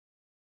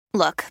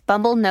Look,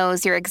 Bumble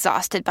knows you're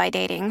exhausted by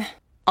dating.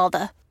 All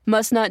the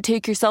must not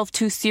take yourself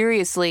too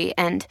seriously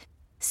and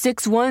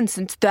 6'1"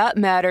 since that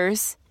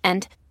matters.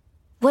 And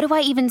what do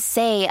I even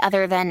say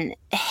other than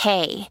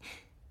hey?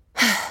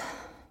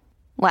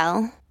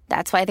 Well,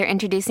 that's why they're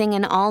introducing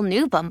an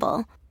all-new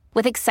Bumble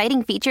with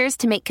exciting features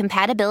to make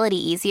compatibility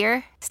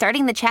easier,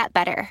 starting the chat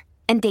better,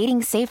 and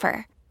dating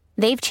safer.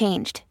 They've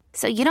changed,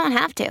 so you don't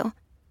have to.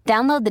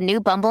 Download the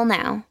new Bumble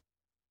now.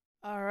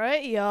 All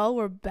right, y'all,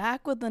 we're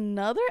back with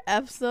another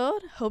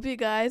episode. Hope you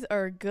guys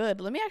are good.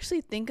 Let me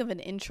actually think of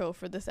an intro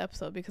for this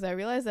episode because I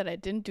realized that I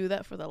didn't do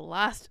that for the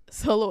last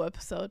solo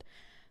episode.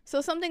 So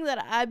something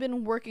that I've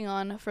been working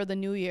on for the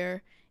new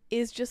year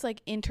is just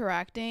like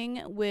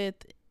interacting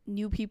with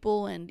new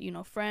people and,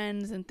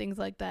 friends and things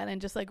like that, and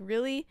just like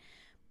really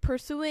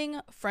pursuing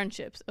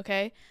friendships,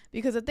 okay?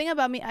 Because the thing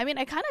about me, I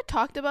kind of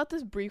talked about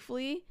this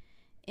briefly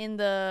in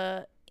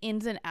the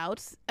ins and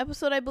outs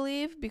episode, I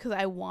believe, because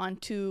I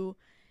want to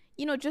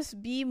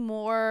just be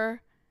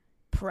more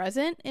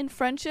present in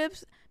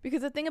friendships.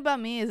 Because the thing about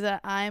me is that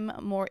I'm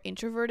more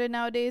introverted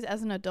nowadays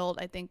as an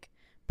adult. I think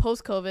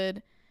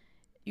post-COVID,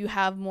 you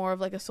have more of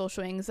like a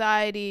social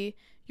anxiety.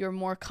 You're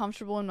more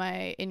comfortable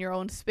in your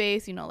own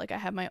space. Like I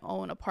have my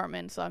own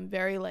apartment, so I'm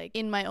very like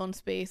in my own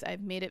space.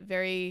 I've made it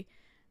very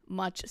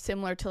much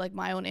similar to like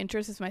my own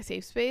interests is my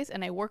safe space,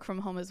 and I work from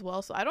home as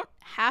well, so I don't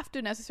have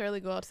to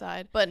necessarily go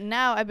outside. But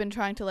now I've been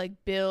trying to like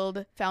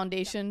build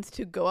foundations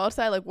to go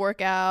outside, like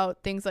work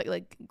out, things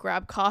like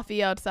grab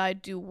coffee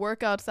outside, do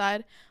work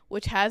outside,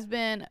 which has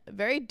been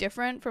very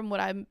different from what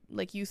I'm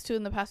like used to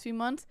in the past few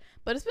months,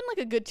 but it's been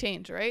like a good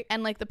change, right?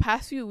 And like the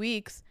past few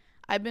weeks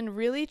I've been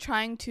really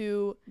trying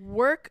to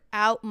work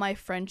out my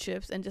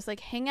friendships and just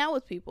like hang out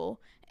with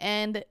people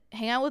and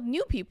hang out with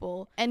new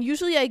people. And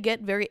usually I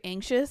get very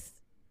anxious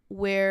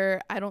where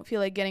I don't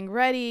feel like getting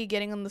ready,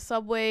 getting on the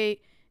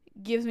subway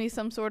gives me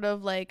some sort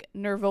of like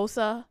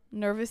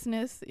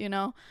nervousness,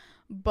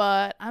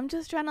 but I'm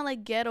just trying to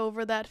like get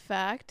over that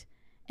fact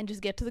and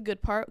just get to the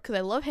good part, because I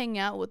love hanging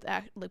out with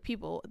like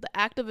people. The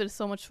act of it is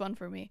so much fun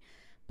for me,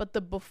 but the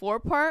before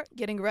part,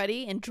 getting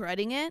ready and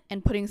dreading it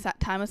and putting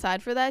time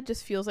aside for that,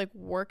 just feels like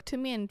work to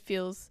me and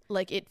feels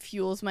like it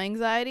fuels my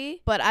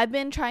anxiety. But I've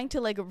been trying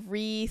to like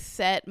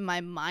reset my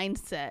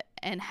mindset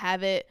and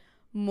have it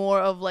more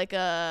of like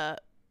a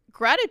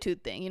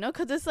gratitude thing,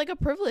 because it's like a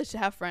privilege to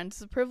have friends.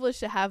 It's a privilege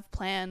to have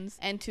plans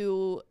and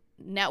to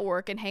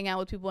network and hang out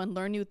with people and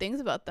learn new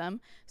things about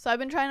them. So I've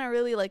been trying to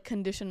really like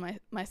condition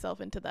myself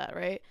into that,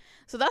 right?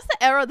 So that's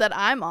the era that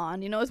I'm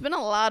on. It's been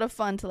a lot of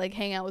fun to like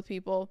hang out with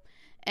people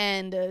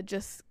and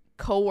just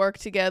co-work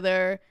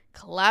together,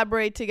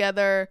 collaborate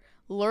together,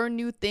 learn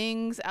new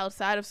things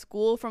outside of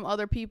school from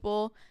other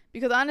people.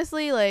 Because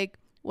honestly, like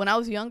when I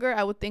was younger,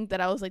 I would think that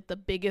I was like the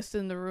biggest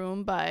in the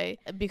room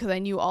because I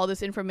knew all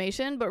this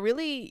information. But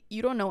really,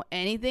 you don't know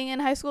anything in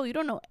high school. You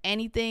don't know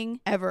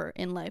anything ever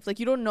in life. Like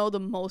you don't know the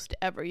most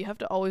ever. You have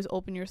to always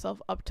open yourself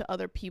up to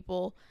other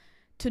people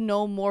to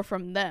know more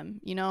from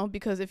them,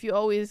 because if you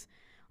always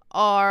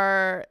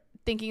are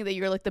thinking that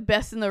you're like the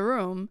best in the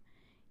room,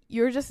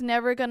 you're just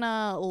never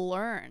gonna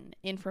learn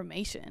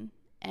information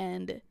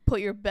and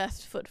put your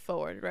best foot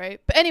forward,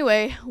 right? But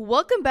anyway,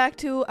 welcome back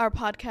to our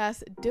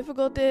podcast,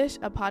 Difficult Dish,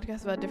 a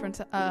podcast about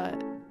different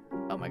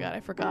oh my god,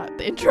 I forgot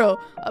the intro.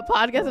 A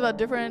podcast about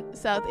different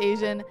South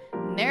Asian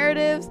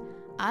narratives.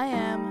 I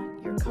am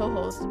your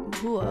co-host,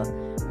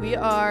 Mahua. We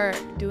are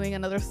doing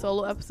another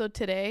solo episode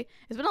today.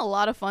 It's been a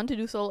lot of fun to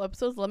do solo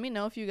episodes. Let me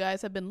know if you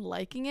guys have been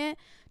liking it,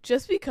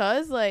 just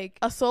because like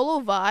a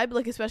solo vibe,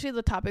 like especially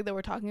the topic that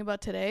we're talking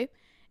about today,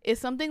 is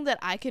something that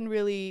I can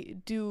really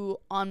do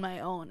on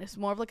my own. It's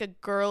more of like a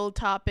girl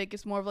topic.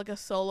 It's more of like a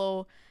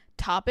solo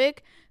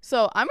topic.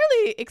 So I'm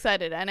really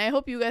excited, and I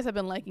hope you guys have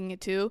been liking it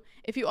too.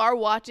 If you are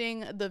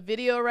watching the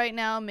video right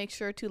now, make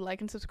sure to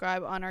like and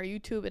subscribe on our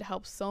YouTube. It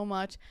helps so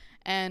much,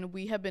 and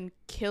we have been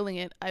killing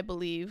it, I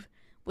believe,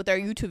 with our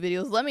YouTube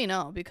videos. Let me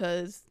know,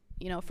 because,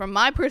 from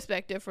my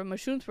perspective, from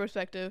Mashoon's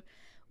perspective,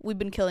 we've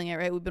been killing it,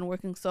 right? We've been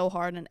working so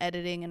hard on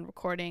editing and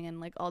recording and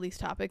like all these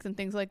topics and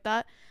things like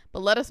that.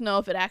 But let us know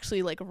if it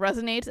actually like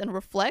resonates and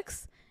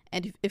reflects,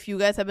 and if you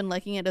guys have been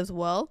liking it as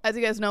well. As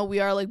you guys know,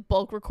 we are like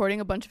bulk recording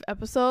a bunch of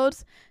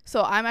episodes.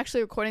 So I'm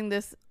actually recording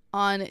this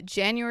on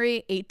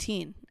January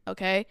 18,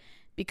 okay?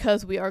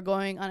 Because we are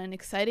going on an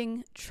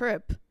exciting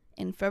trip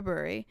in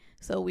February.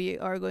 So we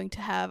are going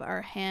to have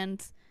our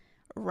hands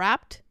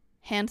wrapped,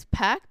 hands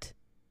packed.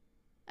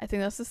 I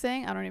think that's the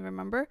saying. I don't even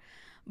remember.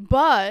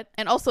 But,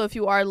 and also if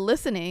you are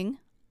listening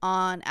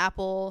on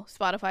Apple,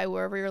 Spotify,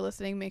 wherever you're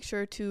listening, make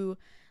sure to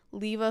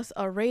leave us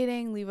a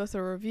rating, leave us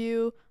a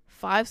review,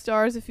 5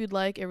 stars if you'd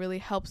like. It really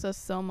helps us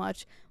so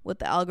much with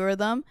the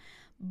algorithm.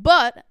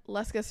 But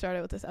let's get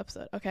started with this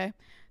episode, okay?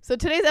 So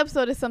today's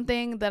episode is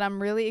something that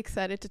I'm really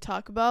excited to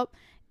talk about.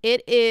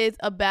 It is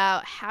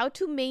about how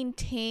to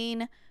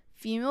maintain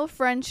female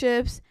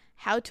friendships,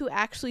 how to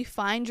actually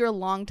find your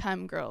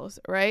longtime girls,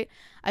 right?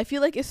 I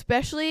feel like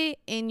especially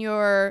in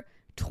your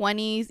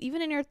 20s,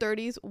 even in your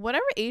 30s,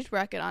 whatever age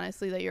bracket,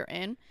 honestly, that you're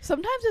in.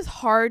 Sometimes it's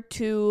hard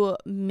to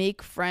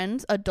make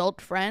friends,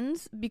 adult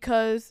friends,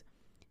 because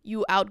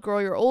you outgrow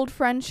your old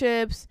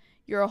friendships.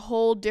 You're a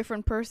whole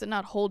different person,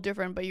 not whole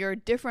different, but you're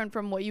different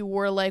from what you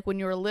were like when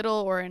you were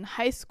little or in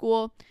high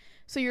school.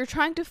 So you're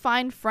trying to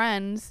find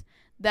friends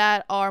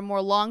that are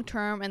more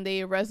long-term and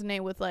they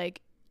resonate with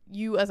like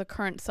you as a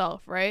current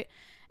self, right?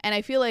 And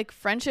I feel like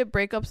friendship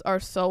breakups are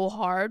so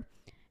hard,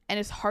 and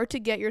it's hard to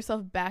get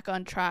yourself back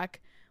on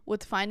track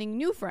with finding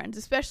new friends,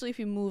 especially if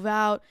you move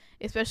out,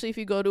 especially if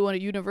you go to a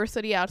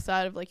university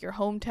outside of like your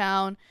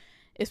hometown,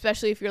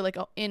 especially if you're like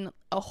in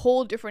a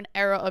whole different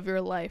era of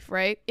your life,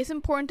 right? It's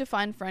important to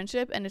find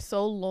friendship, and it's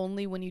so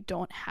lonely when you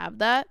don't have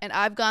that. And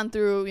I've gone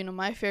through, you know,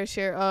 my fair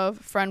share of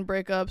friend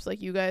breakups.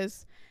 Like, you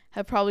guys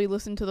have probably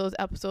listened to those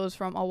episodes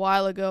from a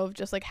while ago of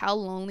just like how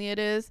lonely it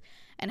is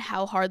and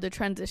how hard the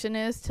transition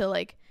is to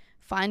like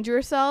find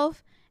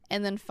yourself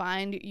and then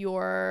find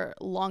your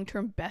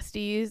long-term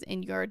besties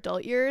in your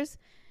adult years.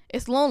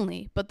 It's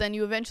lonely, but then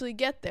you eventually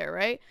get there,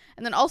 right?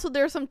 And then also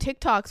there are some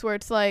TikToks where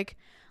it's like,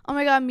 oh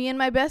my God, me and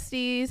my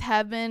besties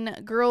have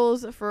been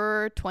girls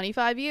for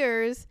 25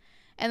 years.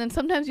 And then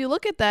sometimes you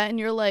look at that and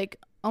you're like,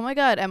 oh my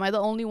God, am I the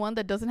only one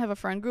that doesn't have a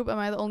friend group? Am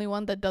I the only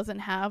one that doesn't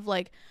have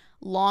like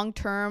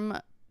long-term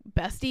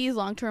besties,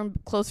 long-term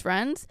close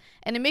friends?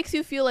 And it makes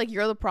you feel like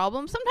you're the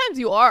problem. Sometimes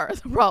you are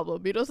the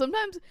problem, you know?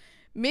 Sometimes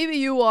maybe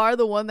you are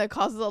the one that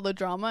causes all the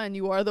drama, and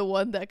you are the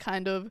one that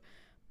kind of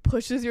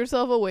pushes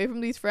yourself away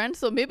from these friends.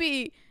 So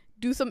maybe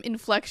do some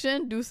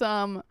inflection, do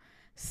some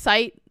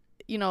sight,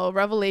 you know,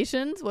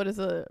 revelations. What is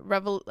a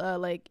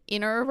like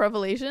inner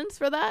revelations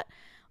for that?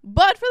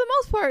 But for the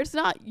most part, it's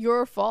not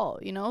your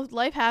fault. You know,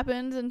 life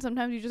happens, and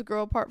sometimes you just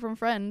grow apart from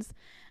friends,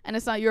 and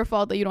it's not your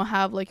fault that you don't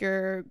have like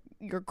your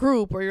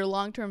group or your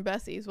long-term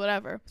besties,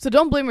 whatever. So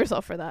don't blame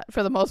yourself for that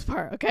for the most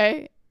part,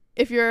 okay?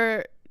 If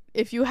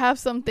you have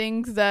some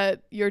things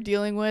that you're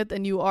dealing with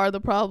and you are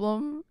the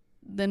problem,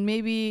 then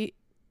maybe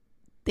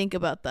think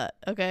about that,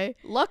 okay?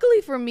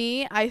 Luckily for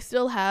me, I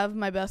still have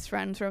my best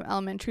friends from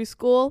elementary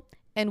school,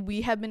 and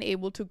we have been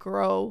able to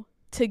grow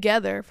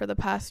together for the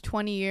past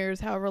 20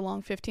 years, however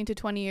long, 15 to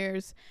 20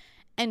 years,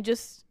 and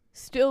just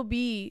still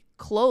be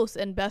close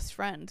and best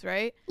friends,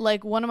 right?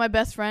 Like, one of my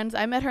best friends,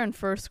 I met her in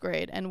first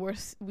grade, and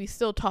we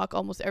still talk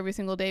almost every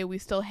single day. We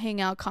still hang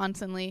out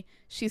constantly.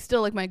 She's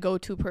still like my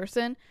go-to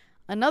person.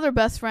 Another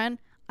best friend,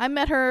 I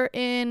met her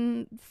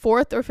in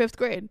 4th or 5th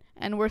grade,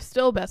 and we're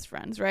still best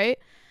friends, right?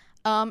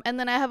 And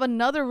then I have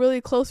another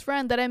really close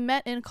friend that I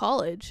met in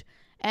college,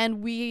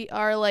 and we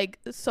are like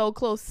so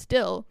close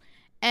still.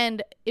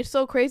 And it's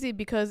so crazy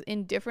because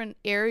in different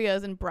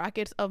areas and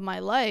brackets of my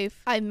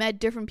life, I met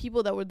different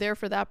people that were there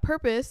for that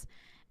purpose.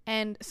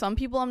 And some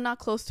people I'm not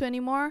close to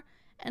anymore,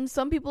 and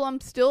some people I'm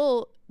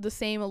still the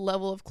same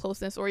level of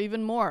closeness or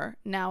even more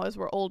now as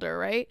we're older,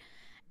 right?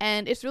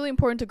 And it's really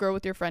important to grow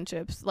with your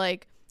friendships.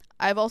 Like,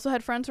 I've also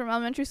had friends from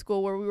elementary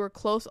school where we were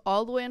close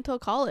all the way until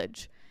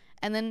college.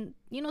 And then,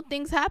 you know,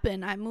 things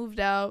happen. I moved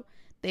out.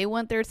 They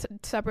went their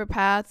separate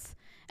paths,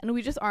 and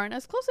we just aren't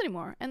as close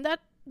anymore. And that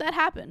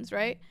happens,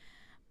 right?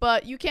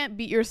 But you can't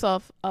beat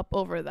yourself up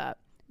over that,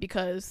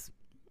 because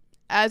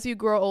as you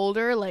grow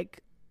older,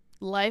 like,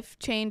 life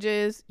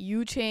changes,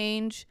 you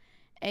change,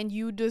 and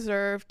you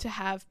deserve to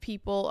have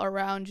people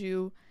around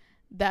you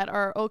that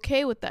are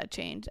okay with that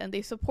change, and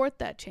they support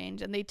that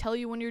change, and they tell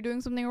you when you're doing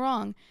something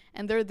wrong,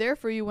 and they're there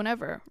for you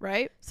whenever,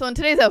 right? So in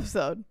today's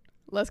episode,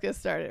 let's get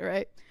started,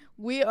 right?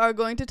 We are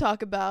going to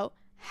talk about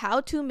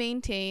how to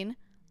maintain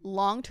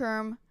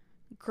long-term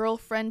girl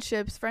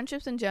friendships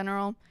in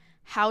general,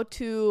 how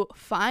to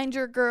find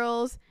your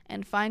girls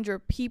and find your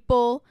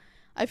people.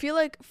 I feel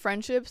like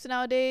friendships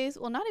nowadays,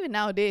 well, not even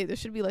nowadays, it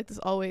should be like this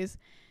always,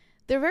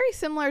 they're very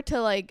similar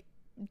to like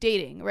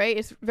dating, right?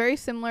 It's very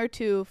similar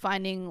to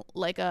finding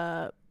like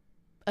a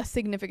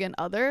significant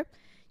other.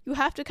 You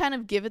have to kind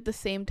of give it the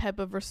same type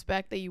of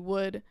respect that you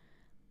would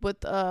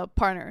with a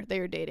partner that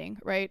you're dating,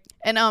 right?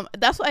 And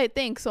that's why I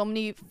think so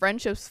many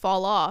friendships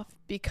fall off,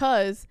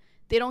 because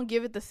they don't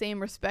give it the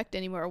same respect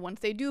anymore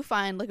once they do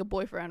find like a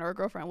boyfriend or a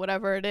girlfriend,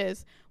 whatever it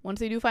is. Once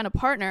they do find a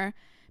partner,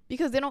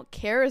 because they don't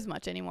care as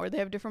much anymore. They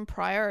have different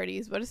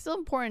priorities, but it's still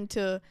important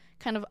to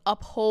kind of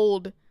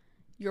uphold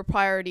your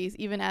priorities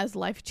even as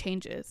life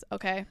changes,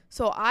 okay?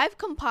 So I've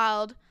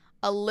compiled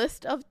a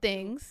list of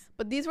things,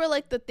 but these were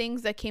like the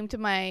things that came to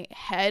my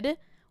head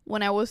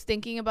when I was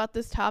thinking about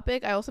this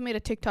topic. I also made a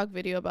TikTok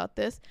video about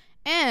this,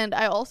 and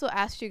I also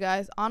asked you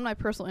guys on my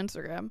personal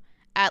Instagram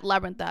at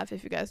Labyrinthaf,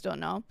 if you guys don't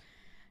know,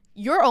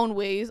 your own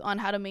ways on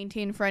how to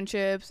maintain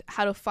friendships,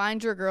 how to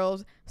find your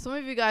girls. Some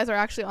of you guys are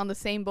actually on the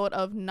same boat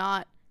of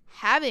not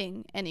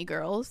having any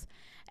girls,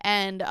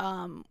 and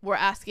we're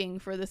asking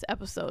for this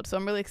episode, so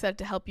I'm really excited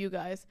to help you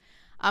guys.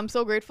 I'm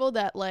so grateful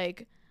that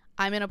like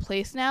I'm in a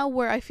place now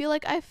where I feel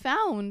like I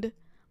found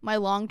my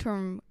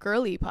long-term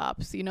girly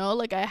pops, you know?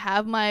 Like, I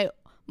have my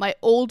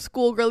old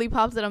school girly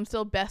pops that I'm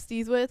still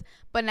besties with,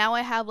 but now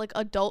I have like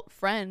adult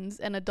friends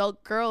and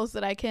adult girls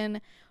that I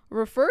can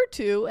refer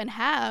to and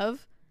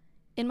have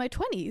in my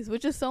 20s,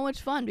 which is so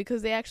much fun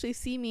because they actually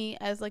see me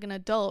as like an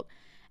adult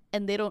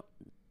and they don't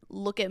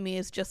look at me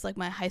as just like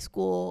my high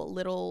school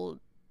little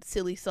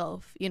silly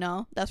self, you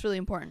know? That's really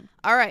important.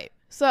 All right.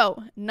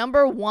 So,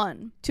 number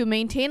 1, to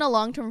maintain a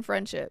long-term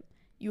friendship,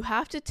 you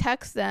have to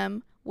text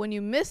them when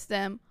you miss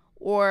them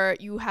or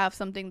you have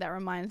something that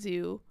reminds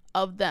you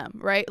of them,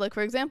 right? Like,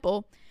 for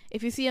example,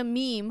 if you see a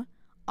meme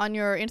on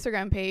your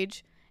Instagram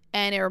page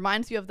and it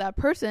reminds you of that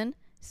person,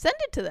 send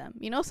it to them.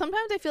 You know,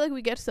 sometimes I feel like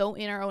we get so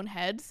in our own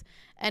heads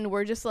and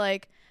we're just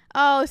like,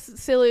 oh,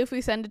 it's silly if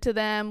we send it to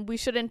them. We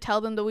shouldn't tell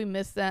them that we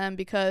miss them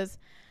because,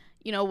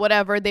 you know,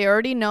 whatever. They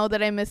already know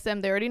that I miss them.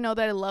 They already know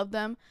that I love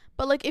them.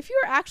 But like, if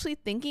you're actually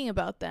thinking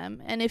about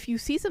them and if you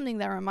see something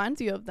that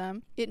reminds you of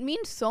them, it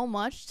means so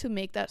much to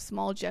make that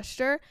small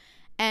gesture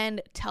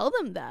and tell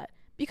them that,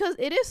 because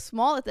it is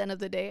small at the end of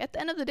the day. At the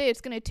end of the day,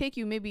 it's going to take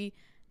you maybe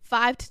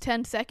 5 to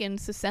 10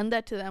 seconds to send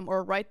that to them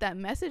or write that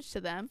message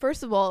to them.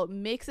 First of all, it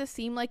makes it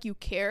seem like you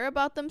care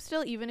about them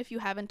still, even if you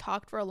haven't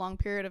talked for a long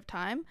period of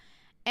time.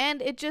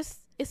 And it's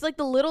like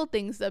the little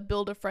things that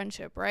build a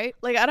friendship, right?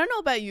 Like, I don't know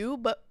about you,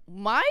 but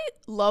my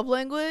love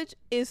language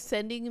is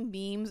sending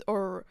memes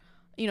or,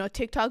 you know,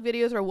 TikTok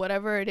videos or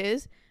whatever it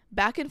is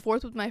back and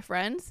forth with my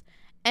friends.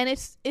 And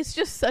it's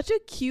just such a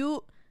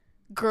cute,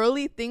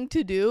 girly thing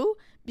to do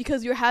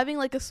because you're having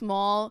like a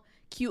small,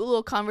 cute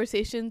little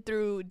conversation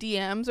through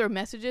DMs or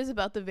messages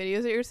about the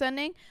videos that you're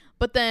sending.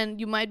 But then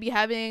you might be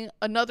having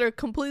another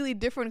completely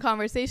different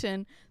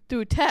conversation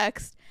through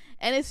text.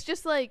 And it's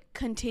just like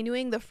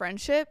continuing the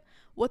friendship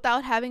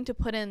without having to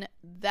put in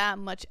that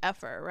much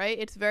effort, right?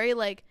 It's very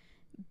like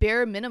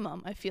bare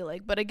minimum, I feel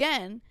like. But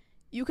again,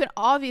 you can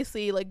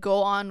obviously like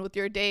go on with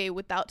your day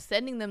without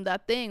sending them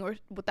that thing or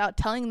without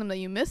telling them that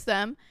you miss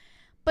them.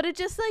 But it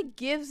just like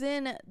gives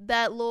in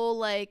that little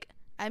like,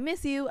 I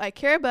miss you, I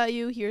care about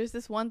you, here's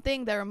this one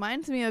thing that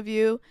reminds me of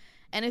you.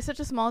 And it's such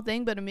a small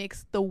thing, but it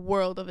makes the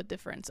world of a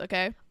difference,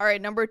 okay? All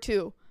right, number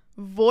 2.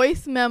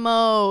 Voice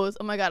memos.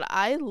 Oh my god,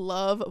 I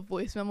love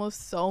voice memos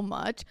so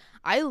much.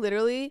 I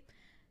literally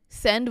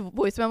send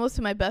voice memos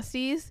to my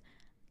besties,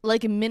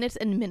 like minutes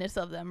and minutes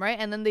of them, right?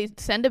 And then they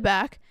send it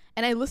back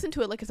and I listen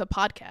to it like it's a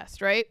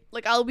podcast, right?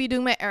 Like, I'll be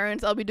doing my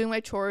errands, I'll be doing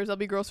my chores, I'll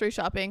be grocery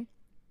shopping.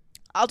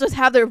 I'll just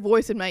have their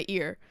voice in my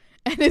ear.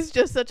 And it's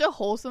just such a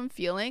wholesome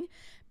feeling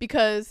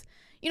because,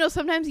 you know,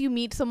 sometimes you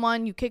meet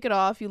someone, you kick it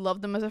off, you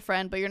love them as a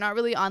friend, but you're not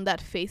really on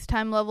that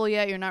FaceTime level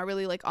yet. You're not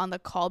really like on the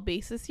call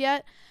basis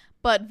yet.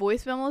 But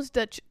voice memos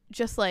that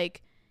just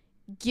like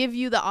give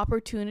you the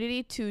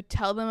opportunity to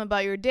tell them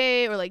about your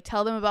day or like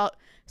tell them about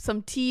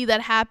some tea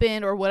that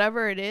happened or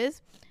whatever it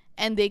is.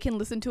 And they can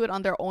listen to it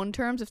on their own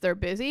terms if they're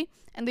busy.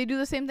 And they do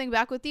the same thing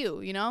back with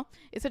you, you know?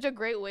 It's such a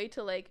great way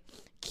to like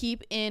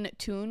keep in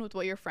tune with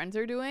what your friends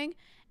are doing.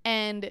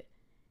 And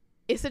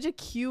it's such a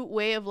cute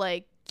way of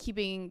like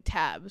keeping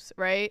tabs,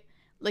 right?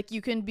 Like,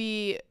 you can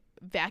be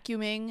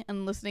vacuuming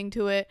and listening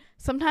to it.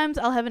 Sometimes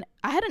I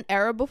had an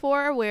era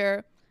before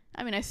where,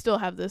 I mean, I still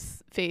have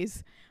this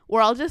phase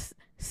where I'll just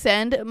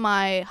send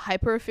my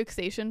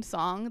hyperfixation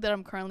song that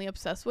I'm currently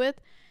obsessed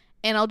with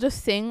and I'll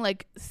just sing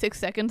like 6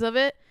 seconds of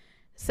it,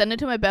 send it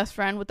to my best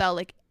friend without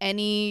like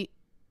any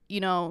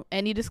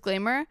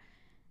disclaimer,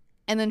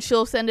 and then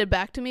she'll send it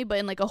back to me but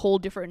in like a whole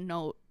different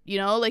note, you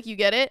know, like, you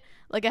get it?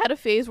 Like, I had a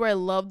phase where I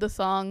loved the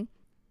song,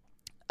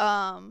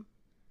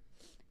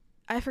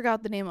 I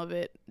forgot the name of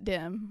it.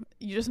 Damn.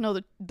 You just know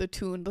the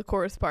tune, the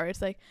chorus part.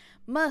 It's like,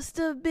 must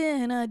have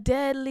been a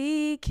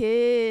deadly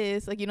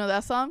kiss. Like, you know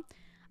that song?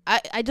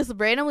 I just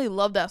randomly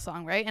love that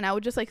song, right? And I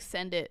would just like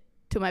send it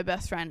to my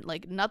best friend.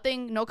 Like,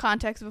 nothing, no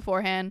context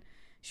beforehand.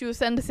 She would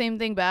send the same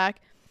thing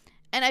back.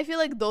 And I feel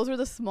like those are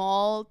the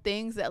small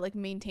things that like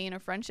maintain a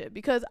friendship.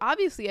 Because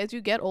obviously as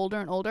you get older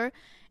and older,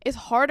 it's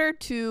harder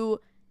to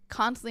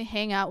constantly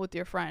hang out with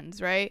your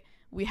friends, right?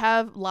 We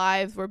have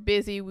lives, we're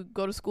busy, we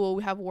go to school,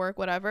 we have work,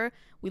 whatever.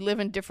 We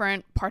live in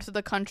different parts of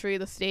the country,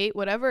 the state,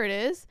 whatever it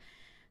is.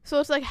 So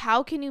it's like,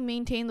 how can you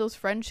maintain those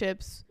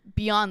friendships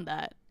beyond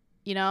that,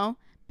 you know?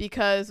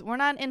 Because we're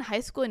not in high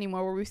school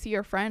anymore where we see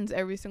our friends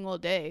every single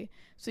day.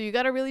 So you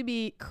got to really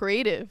be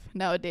creative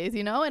nowadays,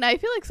 you know? And I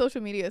feel like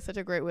social media is such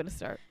a great way to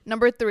start.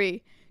 Number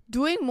 3,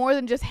 doing more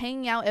than just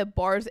hanging out at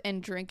bars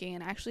and drinking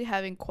and actually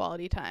having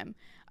quality time.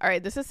 All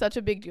right, this is such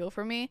a big deal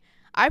for me.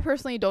 I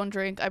personally don't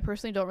drink. I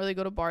personally don't really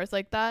go to bars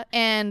like that.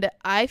 And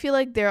I feel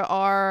like there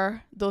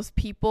are those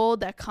people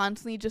that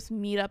constantly just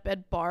meet up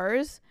at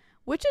bars,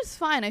 which is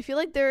fine. I feel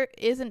like there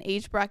is an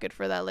age bracket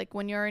for that. Like,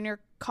 when you're in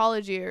your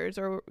college years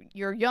or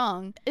you're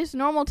young, it's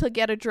normal to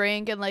get a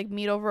drink and like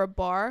meet over a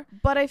bar.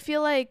 But I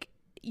feel like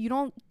you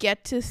don't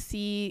get to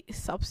see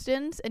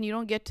substance and you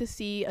don't get to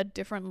see a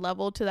different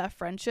level to that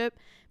friendship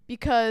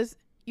because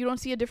you don't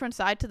see a different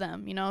side to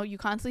them. You know, you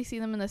constantly see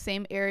them in the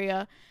same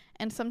area.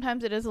 And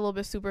sometimes it is a little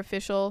bit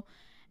superficial.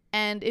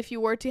 And if you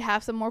were to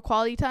have some more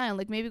quality time,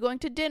 like maybe going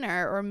to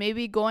dinner or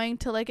maybe going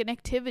to like an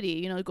activity,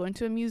 you know, going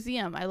to a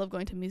museum. I love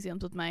going to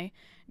museums with my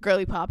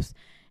girly pops.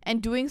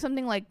 And doing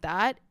something like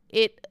that,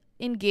 it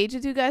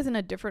engages you guys in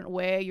a different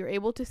way. You're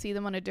able to see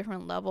them on a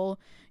different level.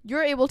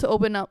 You're able to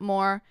open up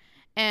more.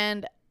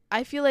 And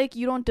I feel like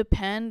you don't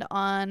depend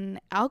on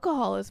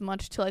alcohol as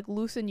much to like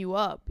loosen you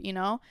up, you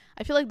know?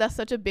 I feel like that's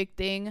such a big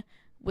thing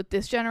with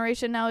this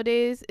generation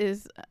nowadays,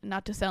 is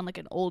not to sound like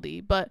an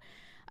oldie, but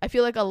I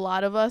feel like a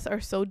lot of us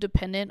are so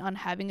dependent on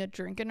having a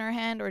drink in our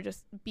hand or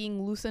just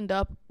being loosened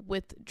up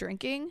with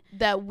drinking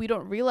that we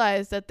don't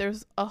realize that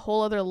there's a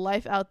whole other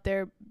life out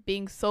there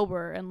being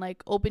sober and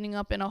like opening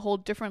up in a whole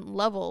different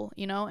level,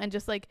 you know, and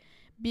just like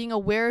being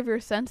aware of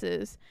your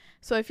senses.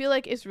 So I feel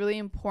like it's really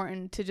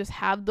important to just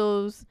have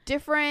those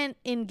different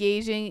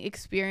engaging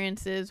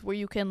experiences where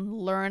you can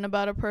learn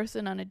about a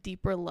person on a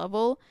deeper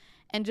level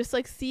and just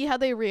like see how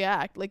they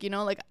react. Like, you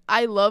know, like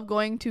I love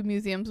going to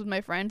museums with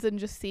my friends and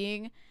just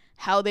seeing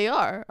how they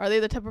are. Are they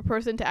the type of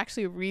person to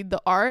actually read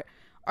the art?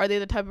 Are they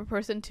the type of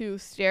person to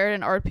stare at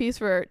an art piece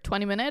for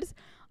 20 minutes?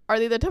 Are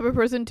they the type of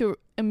person to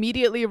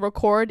immediately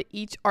record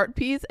each art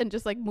piece and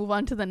just like move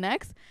on to the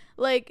next?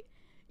 Like,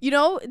 you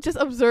know, just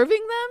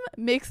observing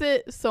them makes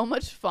it so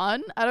much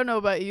fun. I don't know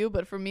about you,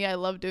 but for me, I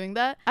love doing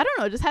that. I don't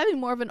know, just having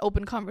more of an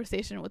open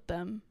conversation with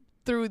them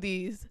through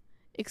these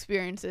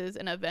experiences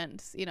and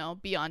events, you know,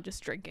 beyond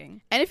just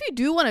drinking. And if you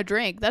do want to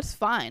drink, that's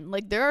fine.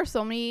 Like, there are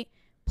so many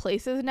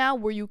places now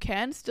where you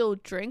can still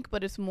drink,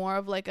 but it's more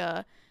of like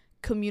a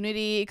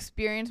community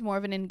experience, more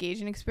of an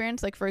engaging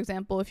experience. Like, for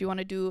example, if you want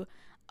to do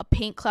a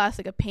paint class,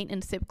 like a paint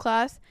and sip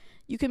class,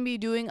 you can be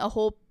doing a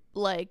whole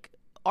like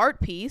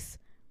art piece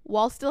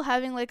while still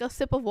having like a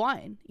sip of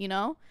wine, you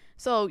know?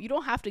 So you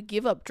don't have to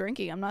give up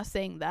drinking. I'm not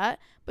saying that,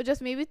 but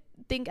just maybe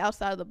think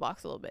outside of the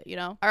box a little bit, you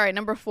know? All right,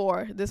 number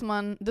 4. This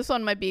one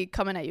might be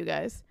coming at you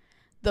guys.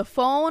 The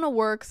phone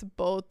works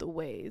both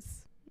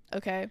ways.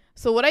 Okay,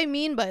 so what I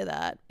mean by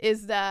that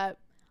is that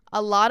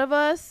a lot of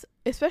us,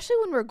 especially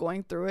when we're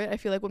going through it, I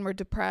feel like when we're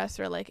depressed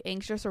or like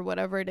anxious or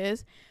whatever it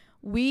is,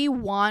 we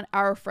want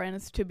our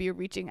friends to be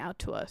reaching out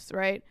to us,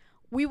 right?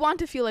 We want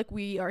to feel like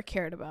we are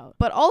cared about,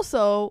 but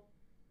also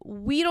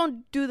we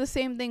don't do the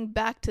same thing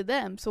back to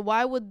them. So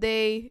why would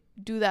they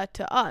do that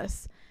to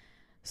us?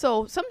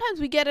 So sometimes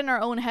we get in our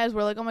own heads.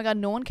 We're like, oh my God,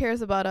 no one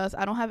cares about us.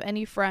 I don't have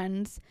any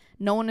friends.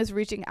 No one is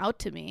reaching out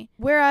to me.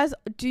 Whereas,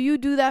 do you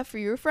do that for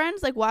your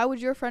friends? Like, why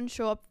would your friends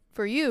show up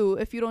for you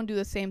if you don't do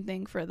the same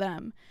thing for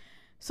them?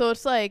 So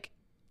it's like,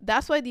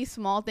 that's why these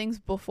small things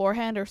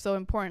beforehand are so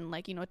important.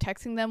 Like, you know,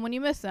 texting them when you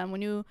miss them,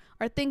 when you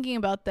are thinking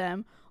about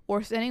them,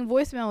 or sending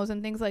voicemails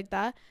and things like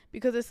that.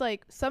 Because it's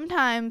like,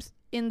 sometimes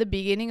in the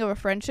beginning of a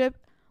friendship,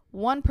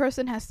 one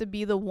person has to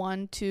be the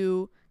one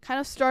to kind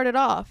of start it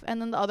off,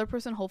 and then the other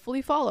person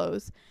hopefully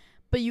follows.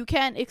 But you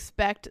can't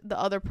expect the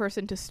other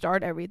person to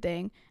start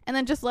everything and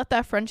then just let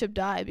that friendship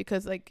die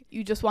because like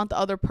you just want the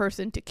other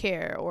person to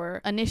care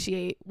or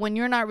initiate when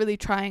you're not really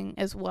trying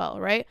as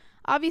well, right?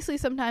 Obviously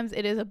sometimes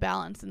it is a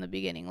balance in the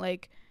beginning,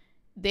 like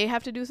they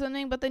have to do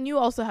something, but then you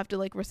also have to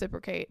like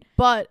reciprocate.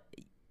 But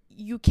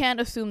you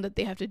can't assume that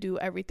they have to do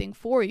everything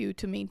for you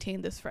to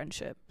maintain this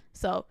friendship.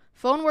 So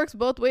phone works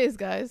both ways,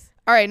 guys.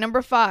 All right,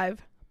 number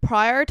 5.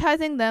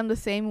 Prioritizing them the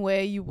same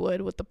way you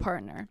would with the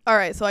partner. All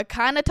right, so I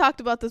kind of talked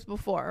about this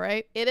before,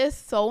 right? It is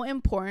so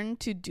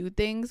important to do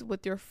things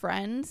with your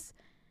friends,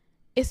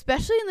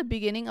 especially in the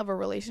beginning of a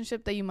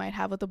relationship that you might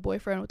have with a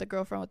boyfriend, with a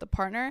girlfriend, with a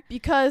partner,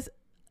 because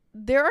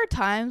there are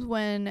times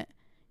when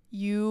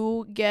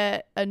you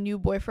get a new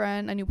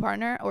boyfriend, a new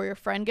partner, or your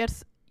friend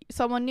gets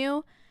someone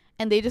new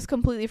and they just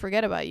completely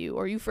forget about you,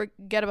 or you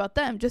forget about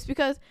them just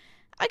because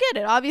I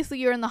get it. Obviously,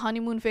 you're in the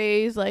honeymoon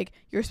phase, like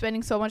you're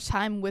spending so much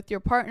time with your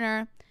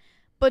partner.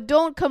 But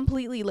don't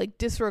completely like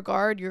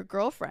disregard your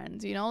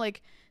girlfriends, you know,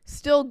 like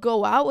still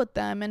go out with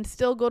them and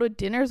still go to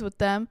dinners with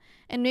them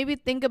and maybe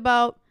think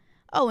about,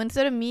 oh,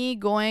 instead of me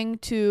going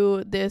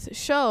to this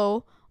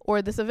show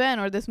or this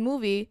event or this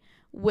movie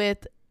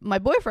with my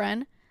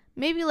boyfriend,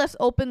 maybe let's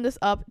open this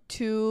up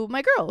to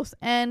my girls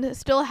and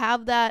still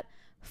have that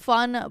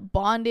fun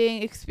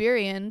bonding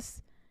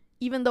experience,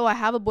 even though I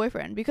have a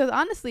boyfriend. Because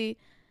honestly,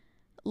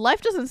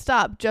 life doesn't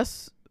stop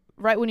just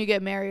right when you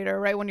get married or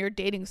right when you're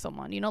dating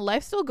someone. You know,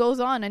 life still goes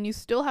on and you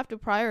still have to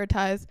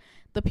prioritize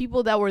the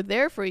people that were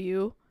there for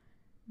you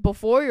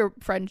before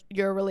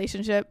your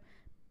relationship,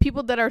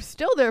 people that are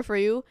still there for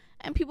you,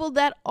 and people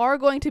that are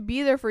going to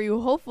be there for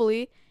you,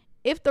 hopefully,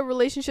 if the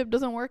relationship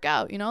doesn't work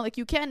out. You know, like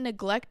you can't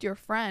neglect your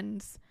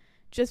friends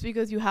just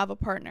because you have a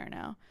partner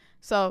now.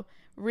 So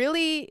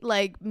really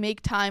like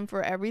make time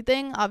for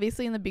everything.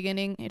 Obviously in the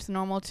beginning, it's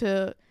normal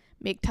to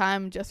make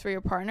time just for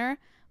your partner,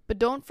 but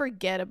don't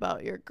forget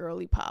about your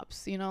girly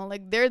pops, you know,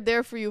 like they're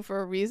there for you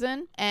for a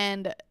reason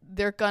and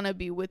they're gonna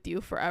be with you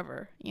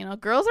forever. You know,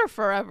 girls are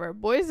forever.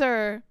 Boys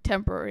are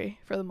temporary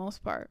for the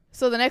most part.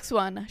 So the next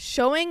one,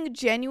 showing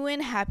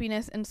genuine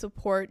happiness and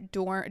support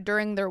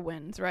during their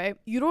wins, right?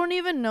 You don't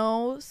even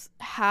know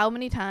how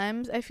many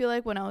times I feel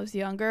like when I was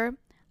younger,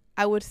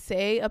 I would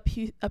say a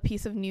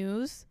piece of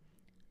news,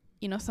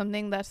 you know,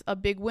 something that's a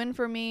big win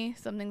for me,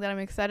 something that I'm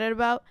excited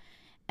about,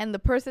 and the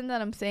person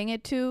that I'm saying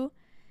it to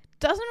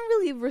doesn't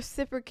really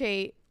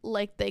reciprocate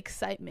like the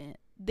excitement.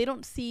 They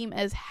don't seem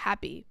as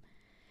happy.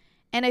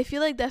 And I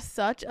feel like that's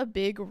such a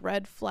big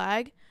red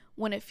flag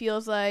when it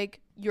feels like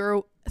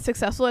you're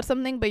successful at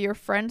something but your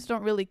friends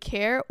don't really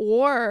care,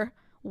 or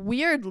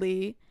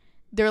weirdly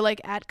they're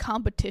like at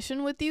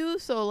competition with you,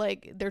 so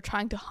like they're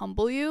trying to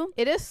humble you.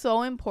 It is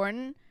so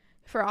important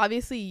for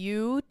obviously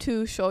you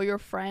to show your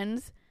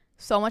friends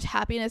so much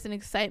happiness and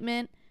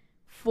excitement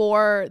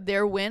for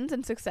their wins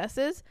and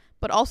successes,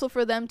 but also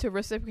for them to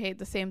reciprocate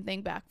the same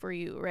thing back for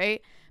you,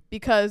 right?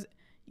 Because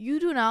you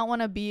do not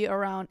want to be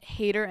around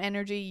hater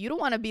energy. You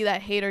don't want to be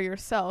that hater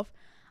yourself.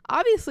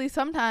 Obviously,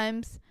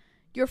 sometimes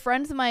your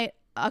friends might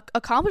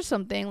accomplish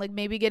something, like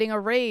maybe getting a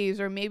raise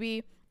or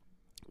maybe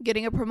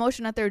getting a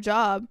promotion at their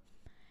job,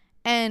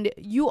 and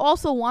you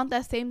also want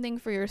that same thing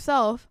for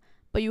yourself,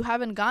 but you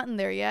haven't gotten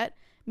there yet.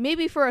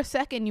 Maybe for a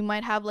second you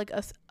might have like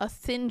a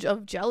singe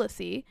of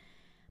jealousy,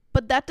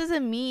 but that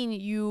doesn't mean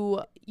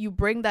you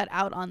bring that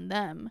out on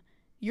them.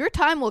 Your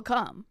time will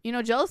come. You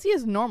know, jealousy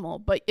is normal,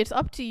 but it's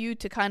up to you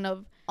to kind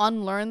of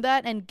unlearn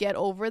that and get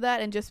over that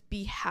and just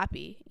be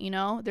happy. You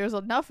know, there's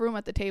enough room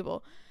at the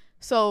table.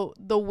 So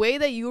the way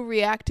that you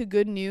react to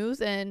good news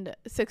and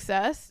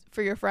success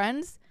for your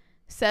friends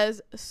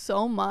says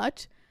so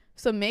much.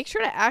 So make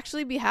sure to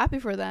actually be happy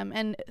for them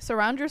and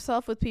surround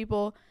yourself with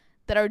people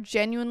that are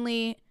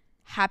genuinely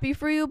happy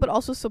for you, but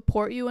also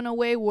support you in a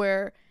way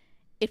where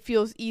it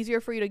feels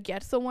easier for you to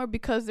get somewhere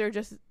because they're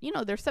just, you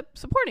know, they're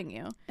supporting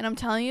you. And I'm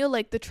telling you,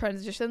 like, the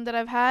transition that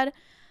I've had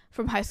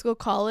from high school,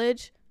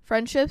 college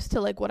friendships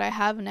to like what I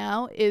have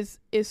now is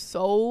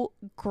so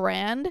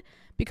grand,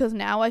 because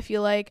now I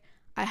feel like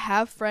I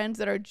have friends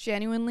that are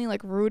genuinely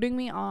like rooting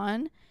me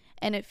on,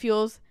 and it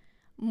feels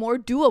more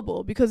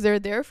doable because they're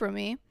there for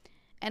me,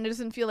 and it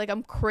doesn't feel like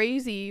I'm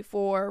crazy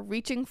for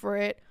reaching for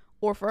it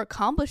or for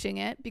accomplishing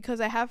it,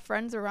 because I have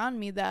friends around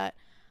me that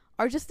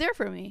are just there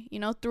for me, you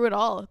know, through it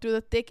all, through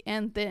the thick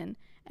and thin.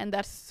 And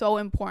that's so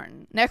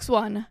important. Next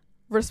one,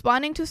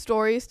 responding to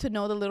stories to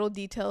know the little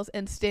details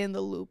and stay in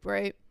the loop,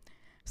 right?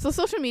 So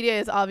social media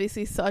is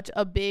obviously such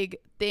a big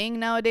thing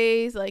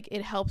nowadays. Like,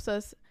 it helps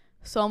us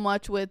so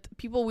much with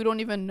people we don't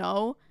even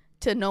know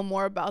to know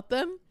more about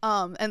them.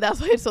 And that's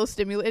why it's so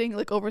stimulating,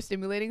 like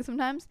overstimulating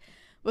sometimes.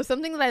 But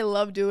something that I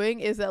love doing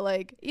is that,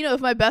 like, you know,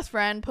 if my best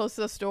friend posts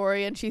a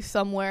story and she's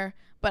somewhere,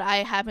 but I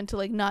happen to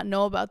like not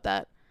know about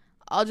that,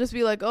 I'll just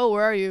be like, oh,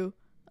 where are you?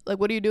 Like,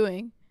 what are you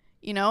doing?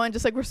 You know, and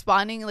just like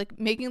responding, like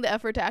making the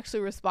effort to actually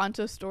respond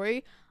to a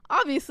story.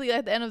 Obviously,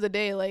 at the end of the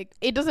day, like,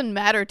 it doesn't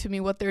matter to me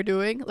what they're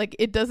doing. Like,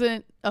 it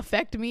doesn't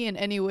affect me in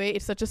any way.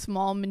 It's such a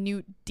small,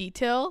 minute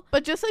detail.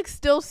 But just like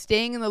still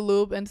staying in the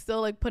loop and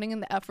still like putting in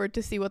the effort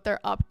to see what they're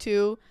up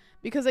to.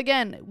 Because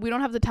again, we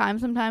don't have the time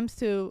sometimes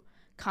to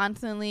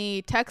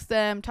constantly text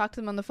them, talk to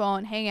them on the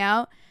phone, hang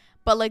out.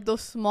 But like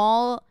those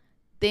small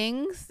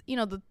things, you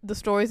know, the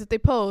stories that they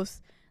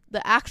post,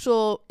 the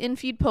actual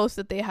in-feed posts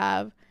that they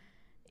have,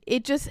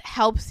 it just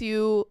helps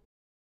you.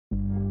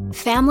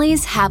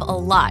 Families have a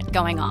lot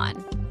going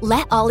on.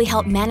 Let Ollie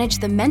help manage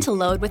the mental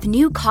load with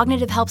new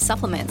cognitive help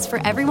supplements for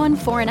everyone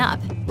 4 and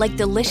up, like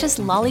delicious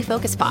Lolly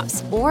Focus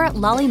Pops or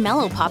Lolly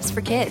Mellow Pops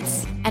for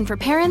kids. And for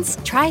parents,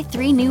 try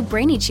 3 new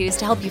Brainy Chews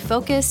to help you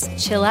focus,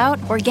 chill out,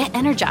 or get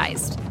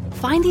energized.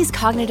 Find these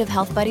cognitive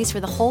health buddies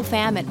for the whole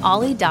fam at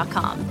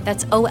ollie.com.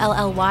 That's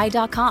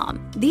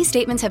OLLY.com. These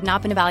statements have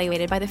not been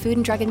evaluated by the Food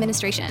and Drug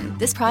Administration.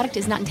 This product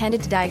is not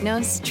intended to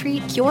diagnose,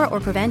 treat, cure, or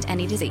prevent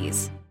any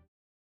disease.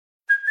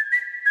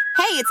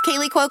 Hey, it's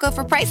Kaylee Cuoco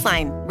for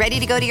Priceline. Ready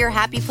to go to your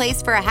happy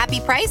place for a happy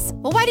price?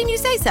 Well, why didn't you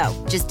say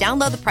so? Just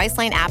download the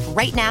Priceline app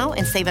right now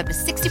and save up to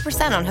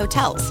 60% on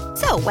hotels.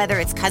 So whether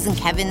it's Cousin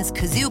Kevin's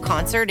Kazoo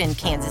Concert in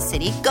Kansas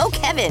City, go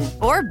Kevin,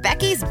 or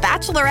Becky's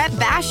Bachelorette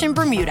Bash in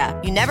Bermuda,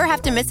 you never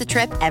have to miss a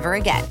trip ever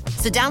again.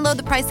 So download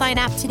the Priceline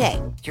app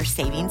today. Your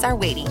savings are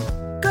waiting.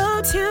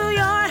 Go to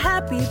your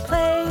happy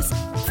place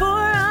for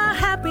a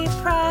happy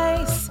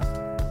price.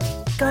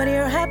 Go to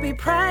your happy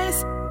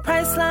price,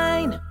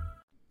 Priceline.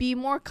 Be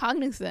more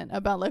cognizant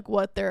about like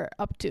what they're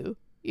up to,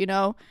 you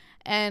know?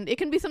 And it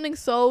can be something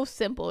so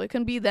simple. It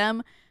can be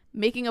them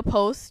making a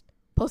post,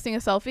 posting a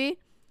selfie,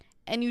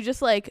 and you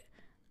just like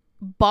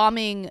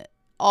bombing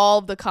all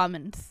the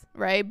comments,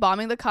 right?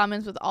 Bombing the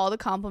comments with all the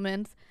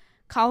compliments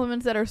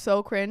that are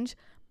so cringe,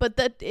 but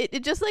that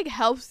it just like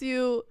helps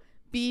you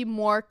be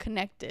more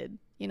connected.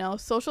 You know,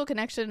 social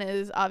connection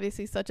is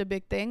obviously such a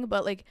big thing,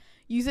 but like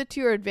use it to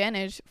your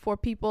advantage for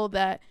people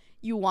that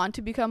you want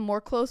to become more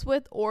close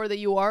with, or that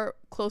you are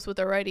close with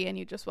already and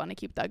you just want to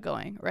keep that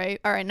going, right?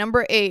 All right,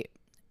 number 8,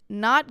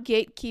 not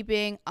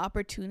gatekeeping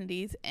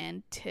opportunities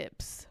and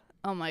tips.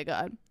 Oh my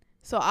God.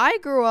 So I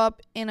grew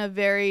up in a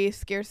very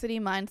scarcity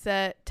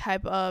mindset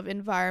type of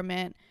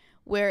environment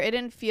where it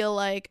didn't feel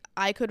like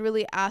I could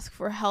really ask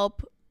for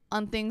help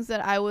on things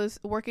that I was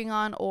working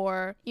on,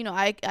 or, you know,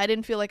 I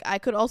didn't feel like I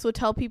could also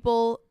tell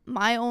people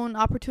my own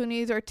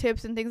opportunities or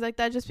tips and things like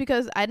that, just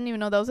because I didn't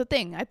even know that was a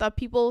thing. I thought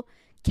people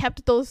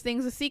kept those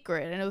things a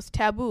secret and it was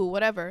taboo,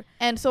 whatever.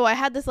 And so I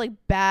had this like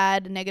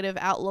bad negative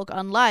outlook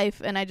on life,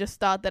 and I just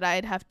thought that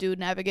I'd have to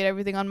navigate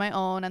everything on my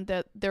own, and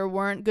that there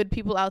weren't good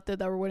people out there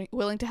that were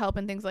willing to help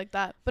and things like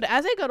that. But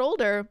as I got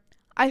older,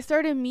 I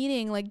started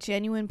meeting like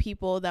genuine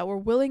people that were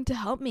willing to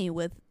help me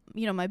with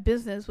my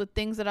business with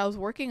things that I was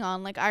working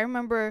on. Like, I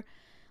remember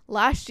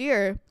last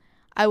year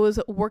I was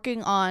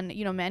working on,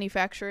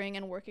 manufacturing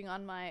and working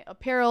on my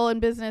apparel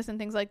and business and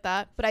things like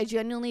that. But I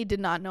genuinely did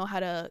not know how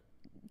to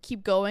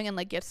keep going and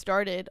like get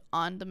started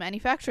on the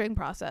manufacturing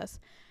process.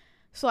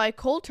 So I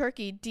cold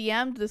turkey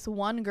DM'd this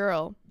one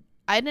girl.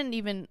 I don't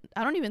even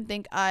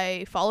think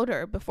I followed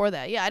her before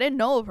that. Yeah, I didn't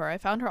know of her. I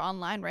found her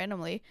online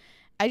randomly.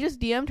 I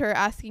just DM'd her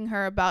asking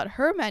her about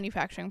her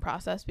manufacturing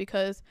process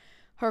because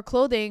her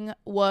clothing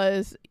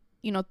was,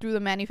 through the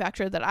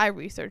manufacturer that I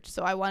researched.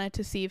 So I wanted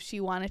to see if she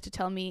wanted to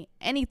tell me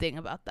anything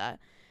about that.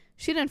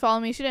 She didn't follow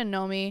me. She didn't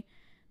know me.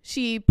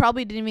 She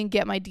probably didn't even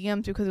get my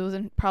DMs because it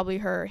wasn't probably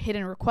her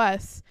hidden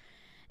requests.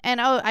 And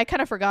I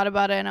kind of forgot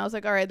about it. And I was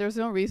like, all right, there's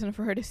no reason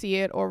for her to see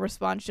it or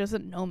respond. She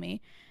doesn't know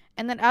me.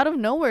 And then out of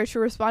nowhere, she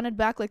responded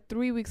back like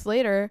 3 weeks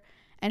later.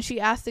 And she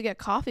asked to get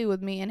coffee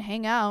with me and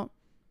hang out.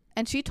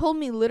 And she told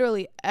me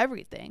literally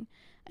everything.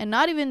 And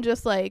not even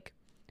just like,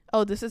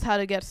 oh, this is how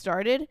to get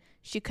started.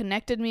 She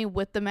connected me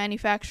with the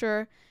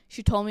manufacturer.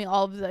 She told me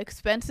all of the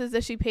expenses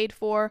that she paid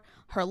for,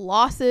 her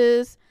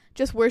losses,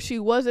 just where she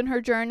was in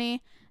her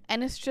journey.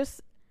 And it's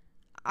just,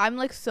 I'm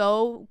like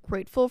so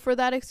grateful for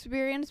that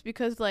experience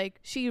because like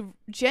she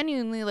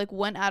genuinely like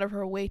went out of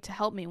her way to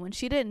help me when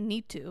she didn't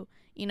need to,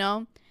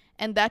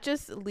 and that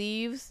just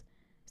leaves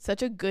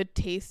such a good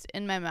taste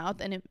in my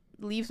mouth, and it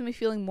leaves me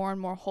feeling more and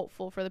more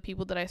hopeful for the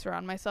people that I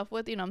surround myself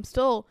with. I'm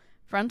still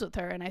friends with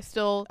her and I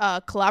still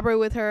collaborate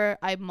with her.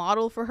 I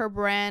model for her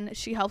brand.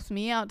 She helps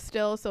me out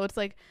still. So it's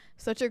like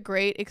such a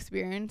great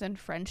experience and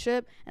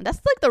friendship. And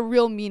that's like the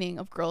real meaning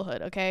of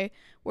girlhood, okay?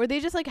 Where they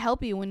just like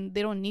help you when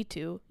they don't need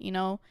to,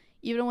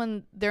 even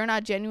when they're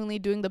not genuinely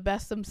doing the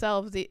best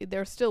themselves,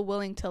 they're still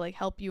willing to like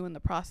help you in the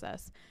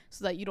process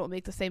so that you don't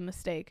make the same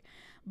mistake.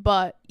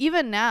 But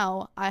even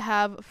now, I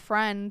have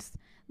friends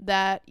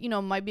that,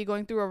 might be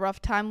going through a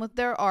rough time with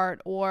their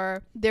art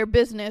or their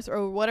business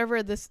or whatever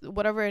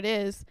it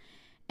is.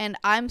 And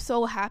I'm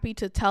so happy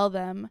to tell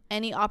them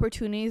any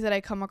opportunities that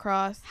I come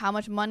across, how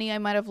much money I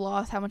might have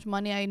lost, how much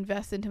money I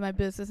invest into my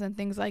business and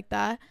things like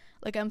that.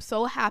 Like, I'm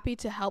so happy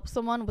to help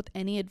someone with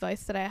any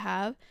advice that I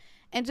have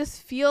and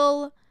just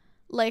feel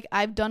like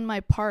I've done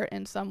my part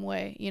in some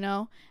way,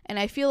 And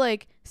I feel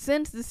like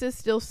since this is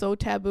still so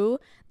taboo,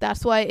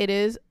 that's why it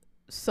is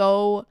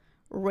so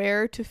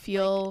rare to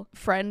feel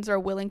friends are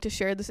willing to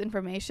share this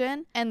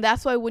information. And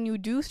that's why when you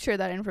do share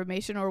that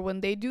information, or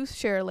when they do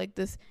share like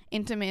this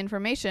intimate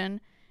information,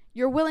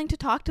 you're willing to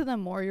talk to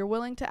them more. You're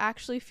willing to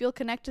actually feel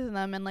connected to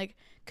them and like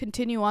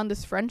continue on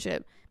this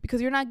friendship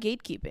because you're not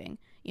gatekeeping.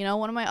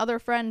 One of my other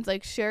friends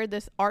like shared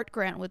this art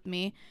grant with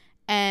me,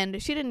 and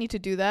she didn't need to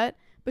do that,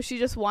 but she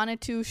just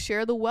wanted to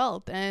share the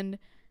wealth and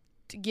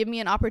to give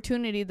me an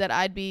opportunity that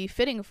I'd be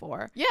fitting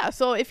for. Yeah,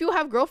 so if you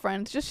have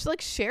girlfriends, just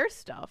like share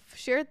stuff.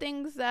 Share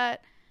things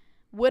that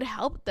would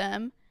help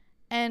them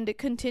and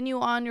continue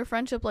on your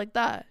friendship like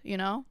that,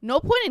 No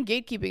point in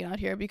gatekeeping out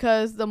here,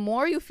 because the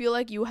more you feel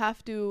like you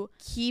have to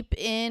keep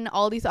in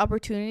all these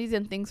opportunities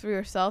and things for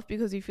yourself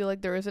because you feel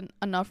like there isn't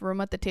enough room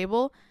at the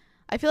table,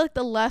 I feel like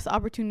the less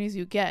opportunities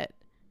you get,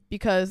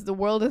 because the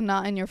world is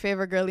not in your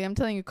favor, girly. I'm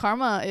telling you,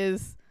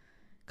 karma's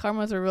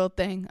a real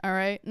thing, all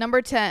right?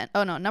 Number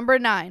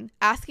 9,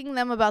 asking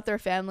them about their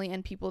family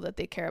and people that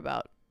they care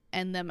about,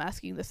 and them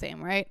asking the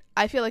same, right?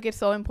 I feel like it's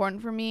so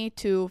important for me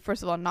to,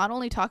 first of all, not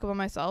only talk about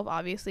myself,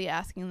 obviously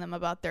asking them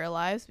about their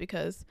lives,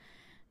 because,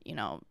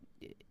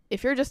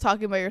 if you're just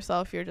talking about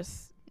yourself, you're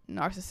just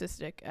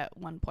narcissistic at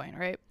one point,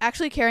 right?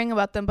 Actually caring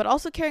about them, but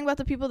also caring about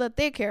the people that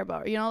they care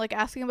about, like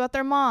asking about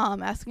their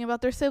mom, asking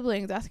about their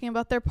siblings, asking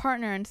about their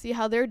partner and see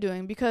how they're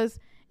doing, because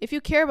if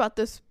you care about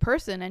this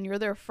person and you're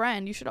their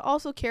friend, you should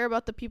also care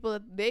about the people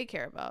that they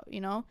care about,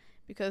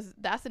 because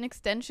that's an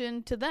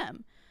extension to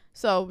them.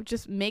 So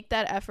just make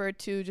that effort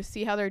to just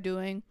see how they're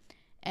doing,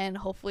 and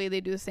hopefully they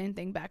do the same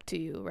thing back to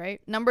you,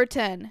 right? Number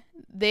 10,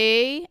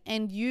 they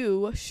and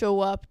you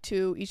show up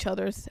to each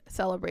other's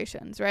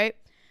celebrations, right?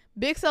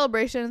 Big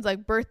celebrations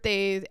like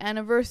birthdays,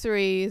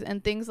 anniversaries,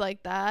 and things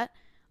like that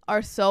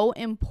are so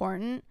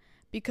important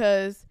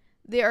because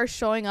they are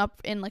showing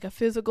up in like a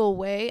physical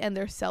way and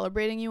they're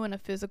celebrating you in a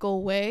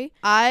physical way.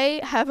 I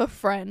have a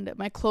friend,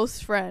 my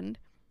close friend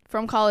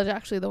from college,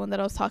 actually, the one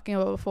that I was talking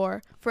about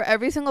before. For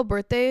every single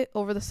birthday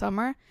over the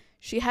summer,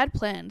 she had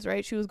plans,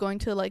 right? She was going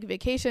to like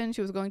vacation.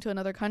 She was going to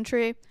another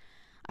country.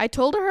 I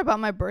told her about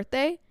my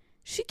birthday.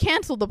 She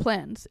canceled the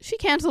plans. She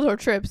canceled her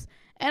trips.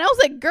 And I was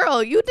like,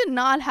 girl, you did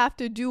not have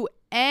to do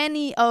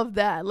any of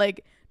that.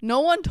 Like, no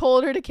one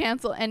told her to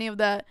cancel any of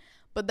that.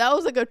 But that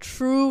was like a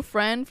true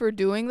friend for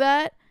doing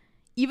that,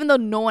 even though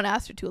no one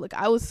asked her to. Like,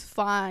 I was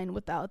fine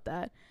without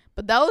that.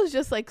 But that was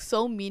just like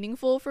so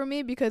meaningful for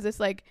me because it's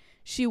like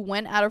she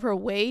went out of her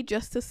way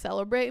just to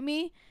celebrate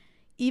me.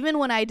 Even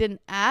when I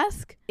didn't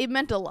ask, it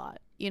meant a lot,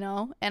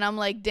 And I'm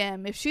like,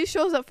 damn, if she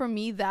shows up for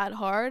me that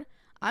hard,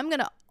 I'm going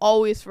to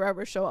always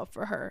forever show up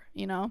for her,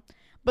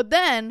 But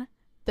then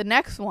the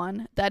next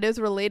one that is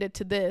related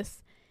to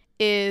this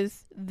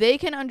is they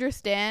can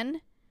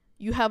understand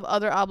you have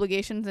other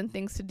obligations and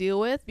things to deal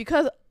with.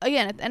 Because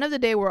again, at the end of the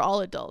day, we're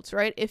all adults,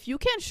 right? If you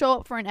can't show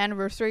up for an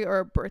anniversary or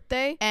a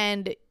birthday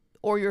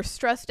or you're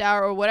stressed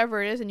out or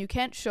whatever it is and you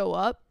can't show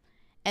up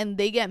and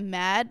they get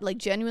mad, like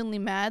genuinely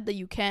mad that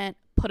you can't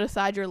put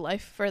aside your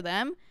life for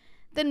them,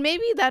 then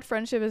maybe that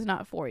friendship is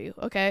not for you,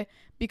 okay?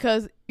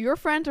 Because your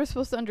friends are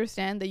supposed to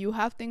understand that you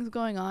have things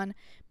going on.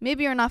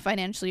 Maybe you're not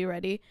financially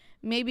ready.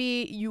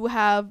 Maybe you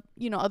have,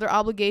 other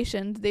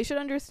obligations. They should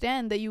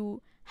understand that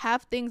you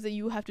have things that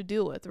you have to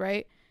deal with,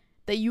 right?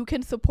 That you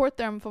can support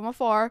them from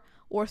afar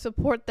or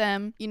support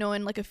them,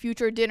 in like a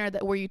future dinner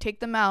where you take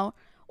them out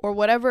or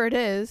whatever it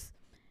is.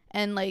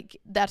 And like,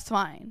 that's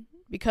fine.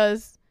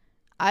 Because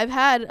I've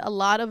had a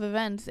lot of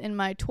events in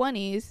my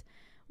 20s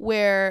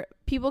where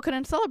people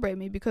couldn't celebrate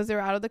me because they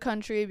were out of the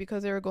country,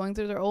 because they were going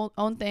through their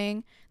own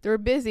thing. They were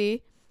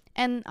busy.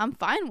 And I'm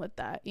fine with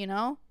that,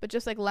 But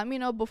just like, let me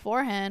know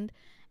beforehand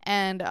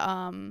and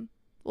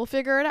we'll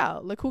figure it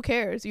out. Like, who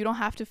cares? You don't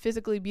have to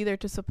physically be there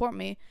to support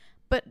me.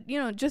 But,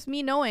 just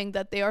me knowing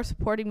that they are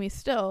supporting me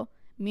still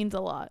means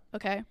a lot,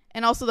 okay?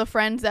 And also the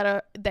friends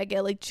that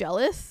get like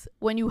jealous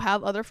when you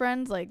have other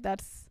friends, like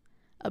that's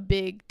a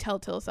big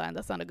telltale sign.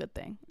 That's not a good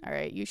thing. All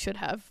right, you should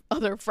have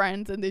other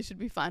friends and they should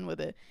be fine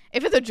with it.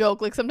 If it's a joke,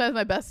 like sometimes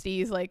my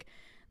besties, like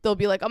they'll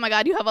be like, oh my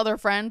god, you have other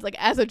friends, like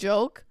as a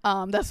joke,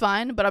 that's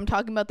fine. But I'm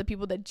talking about the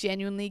people that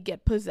genuinely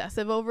get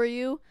possessive over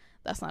you.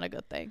 That's not a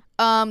good thing.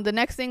 The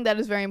next thing that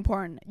is very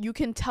important, you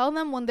can tell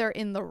them when they're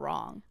in the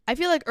wrong. I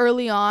feel like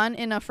early on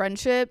in a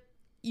friendship,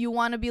 you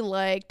want to be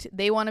liked,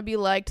 they want to be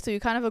liked, so you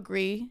kind of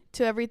agree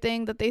to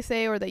everything that they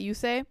say or that you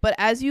say. But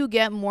as you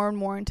get more and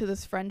more into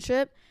this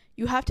friendship,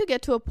 you have to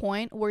get to a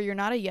point where you're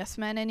not a yes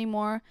man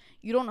anymore.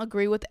 You don't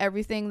agree with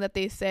everything that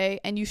they say,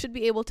 and you should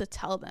be able to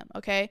tell them,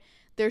 okay?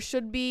 There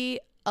should be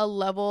a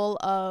level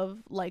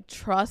of like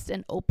trust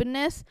and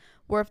openness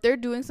where if they're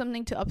doing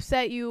something to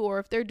upset you or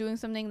if they're doing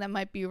something that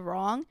might be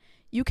wrong,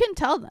 you can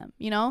tell them,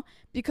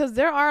 because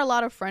there are a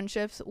lot of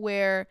friendships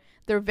where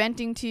they're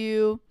venting to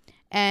you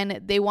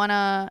and they want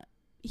to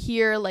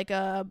hear like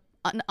an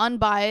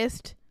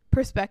unbiased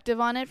perspective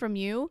on it from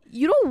you.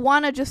 You don't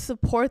want to just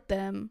support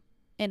them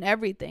in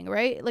everything,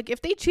 right? Like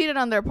if they cheated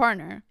on their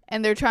partner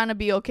and they're trying to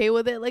be okay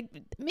with it, like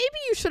maybe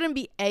you shouldn't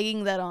be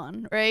egging that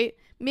on, right?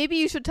 Maybe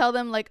you should tell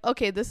them like,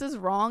 okay, this is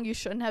wrong. You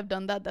shouldn't have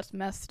done that. That's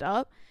messed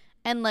up.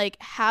 And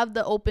like have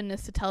the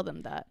openness to tell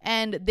them that.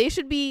 And they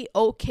should be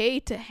okay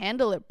to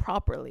handle it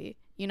properly.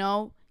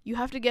 You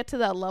have to get to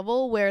that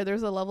level where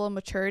there's a level of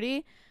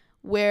maturity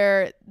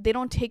where they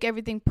don't take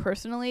everything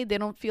personally. They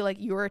don't feel like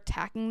you're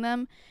attacking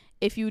them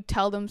if you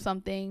tell them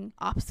something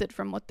opposite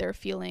from what they're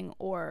feeling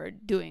or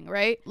doing,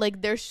 right?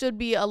 Like there should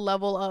be a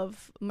level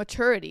of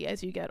maturity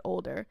as you get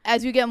older.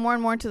 As you get more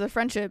and more into the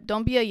friendship,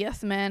 don't be a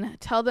yes man.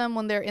 Tell them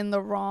when they're in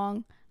the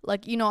wrong.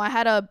 Like, I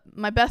had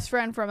my best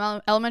friend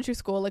from elementary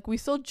school. Like we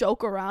still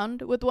joke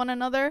around with one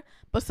another,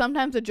 but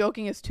sometimes the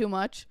joking is too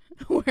much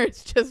where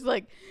it's just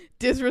like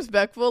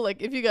disrespectful.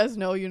 Like if you guys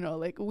know,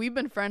 like we've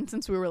been friends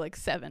since we were like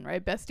 7,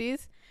 right?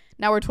 Besties.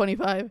 Now we're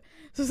 25.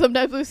 So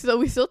sometimes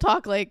we still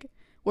talk like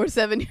we're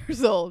 7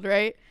 years old,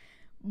 right?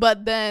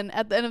 But then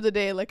at the end of the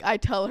day, like I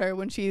tell her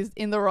when she's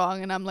in the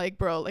wrong and I'm like,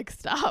 bro, like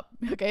stop.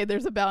 Okay,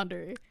 there's a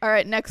boundary. All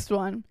right, next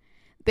one.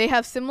 They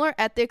have similar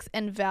ethics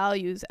and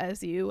values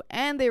as you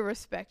and they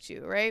respect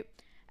you, right?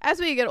 As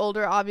we get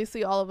older,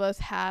 obviously all of us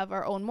have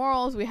our own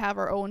morals. We have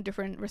our own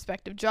different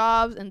respective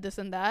jobs and this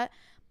and that.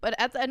 But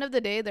at the end of the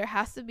day, there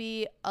has to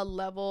be a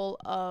level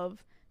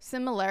of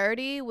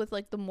similarity with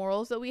like the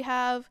morals that we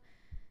have.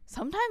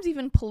 Sometimes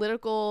even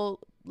political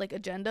like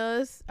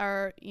agendas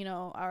are,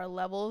 our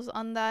levels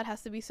on that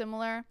has to be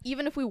similar.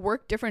 Even if we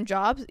work different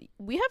jobs,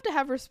 we have to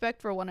have respect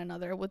for one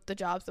another with the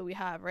jobs that we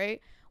have,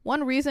 right?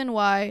 One reason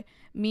why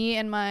me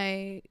and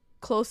my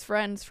close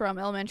friends from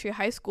elementary,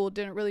 high school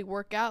didn't really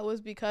work out was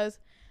because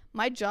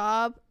my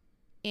job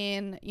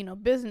in,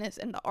 business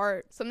and the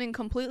art, something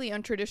completely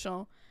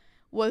untraditional,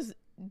 was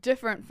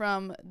different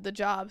from the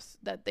jobs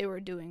that they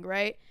were doing,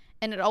 right?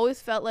 And it always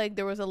felt like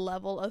there was a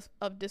level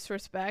of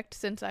disrespect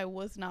since I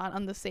was not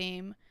on the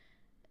same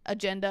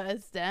agenda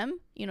as them,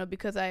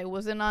 because I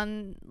wasn't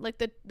on like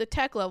the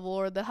tech level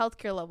or the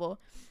healthcare level.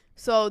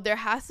 So there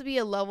has to be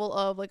a level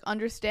of like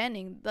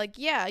understanding, like,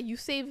 yeah, you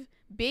save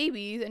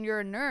babies and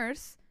you're a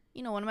nurse.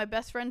 One of my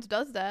best friends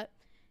does that.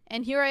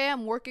 And here I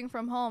am working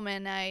from home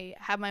and I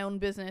have my own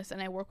business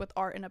and I work with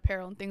art and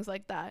apparel and things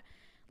like that.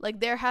 Like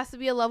there has to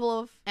be a level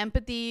of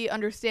empathy,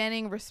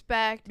 understanding,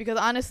 respect, because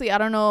honestly, I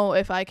don't know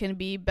if I can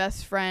be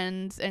best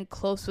friends and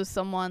close with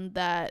someone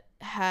that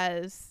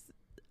has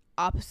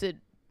opposite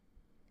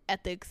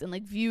ethics and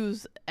like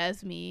views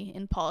as me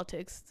in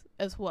politics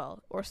as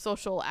well, or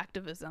social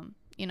activism.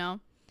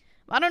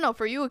 I don't know,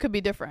 for you it could be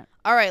different.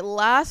 All right,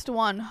 last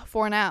one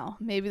for now.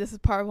 Maybe this is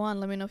part 1.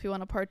 Let me know if you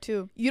want a part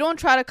 2. You don't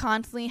try to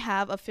constantly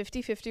have a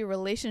 50-50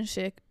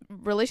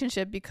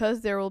 relationship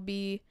because there will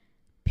be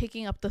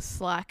picking up the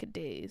slack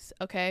days,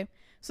 okay?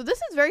 So this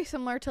is very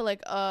similar to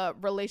like a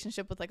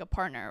relationship with like a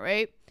partner,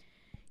 right?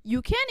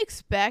 you can't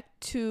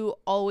expect to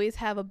always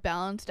have a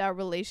balanced out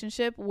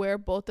relationship where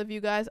both of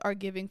you guys are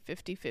giving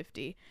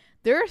 50-50.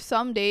 There are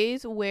some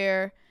days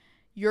where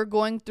you're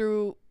going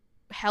through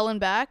hell and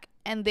back,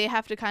 and they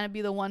have to kind of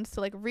be the ones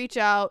to like reach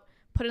out,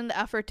 put in the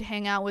effort to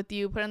hang out with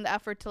you, put in the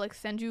effort to like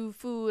send you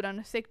food on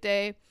a sick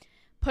day,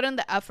 put in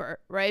the effort,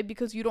 right?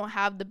 Because you don't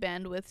have the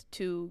bandwidth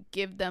to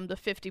give them the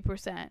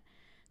 50%.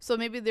 So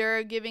maybe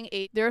they're giving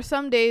 8. There are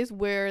some days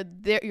where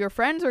your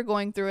friends are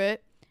going through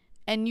it,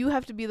 and you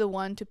have to be the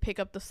one to pick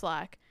up the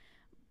slack.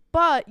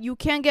 But you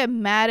can't get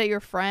mad at your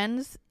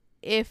friends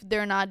if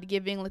they're not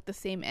giving like the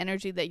same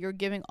energy that you're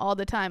giving all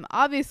the time.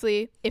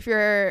 Obviously, if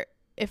you're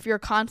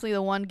constantly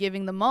the one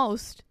giving the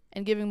most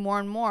and giving more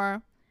and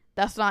more,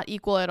 that's not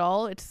equal at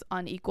all. It's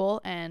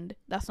unequal, and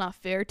that's not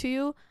fair to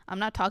you. I'm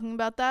not talking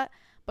about that,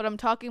 but I'm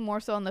talking more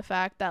so on the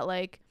fact that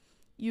like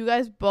you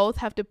guys both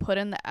have to put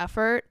in the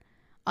effort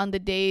on the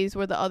days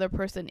where the other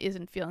person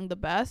isn't feeling the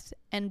best,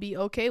 and be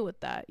okay with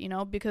that, you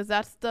know, because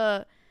that's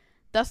the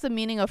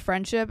meaning of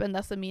friendship, and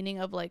that's the meaning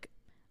of like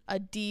a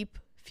deep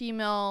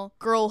female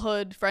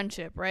girlhood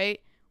friendship,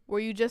 right?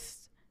 Where you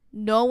just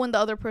know when the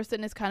other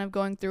person is kind of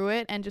going through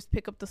it, and just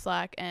pick up the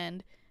slack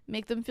and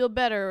make them feel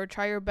better, or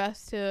try your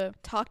best to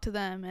talk to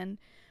them, and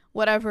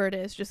whatever it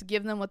is, just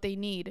give them what they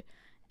need,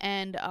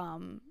 and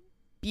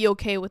be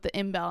okay with the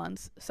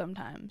imbalance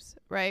sometimes,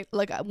 right?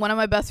 Like one of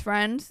my best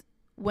friends,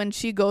 when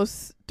she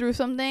goes through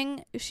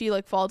something, she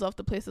like falls off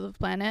the face of the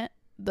planet,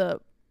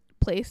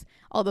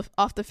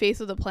 off the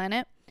face of the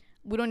planet.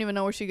 We don't even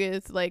know where she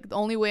is. Like the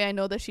only way I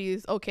know that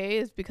she's okay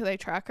is because I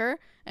track her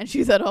and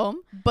she's at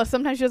home. But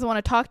sometimes she doesn't want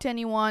to talk to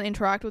anyone,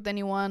 interact with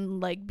anyone,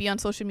 like be on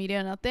social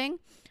media, nothing.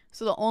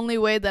 So the only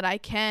way that I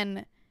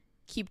can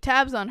keep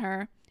tabs on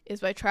her is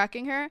by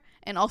tracking her,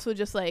 and also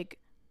just like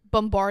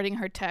bombarding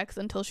her texts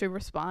until she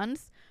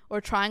responds, or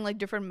trying like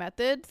different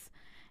methods.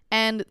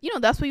 And, you know,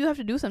 that's what you have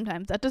to do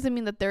sometimes. That doesn't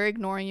mean that they're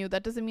ignoring you.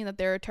 That doesn't mean that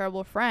they're a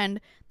terrible friend.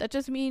 That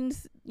just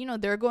means, you know,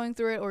 they're going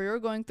through it, or you're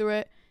going through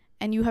it,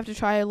 and you have to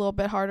try a little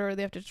bit harder, or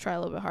they have to try a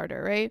little bit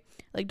harder, right?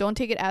 Like, don't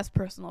take it as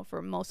personal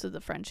for most of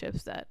the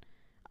friendships that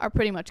are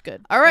pretty much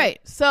good. All right,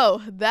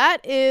 so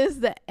that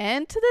is the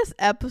end to this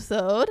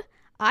episode.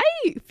 I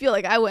feel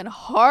like I went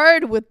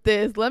hard with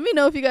this. Let me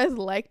know if you guys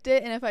liked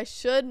it, and if I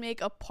should make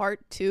a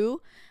part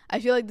 2. I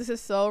feel like this is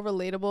so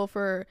relatable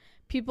for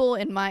people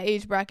in my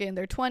age bracket, in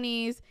their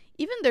 20s,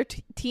 even their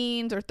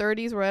teens or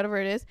 30s, whatever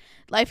it is.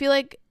 I feel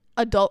like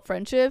adult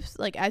friendships,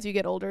 like as you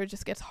get older, it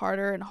just gets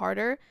harder and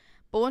harder.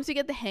 But once you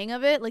get the hang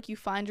of it, like you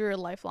find your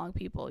lifelong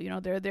people, you know,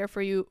 they're there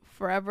for you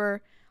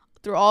forever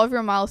through all of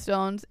your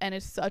milestones, and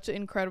it's such an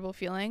incredible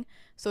feeling.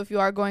 So if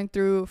you are going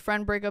through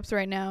friend breakups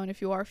right now, and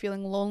if you are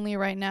feeling lonely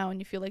right now, and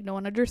you feel like no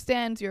one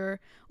understands you,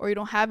 or you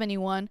don't have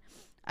anyone,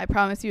 I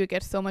promise you it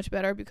gets so much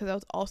better, because I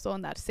was also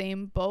in that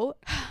same boat.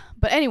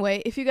 But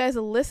anyway, if you guys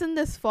listened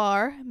this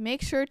far,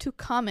 make sure to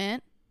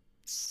comment.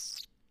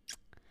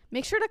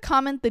 Make sure to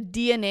comment the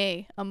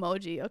DNA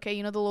emoji, okay?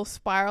 You know, the little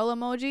spiral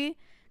emoji?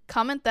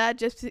 Comment that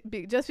just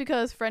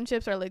because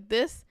friendships are like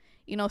this.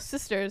 You know,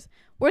 sisters.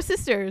 We're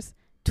sisters.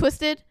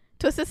 Twisted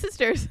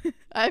sisters.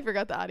 I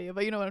forgot the audio,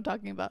 but you know what I'm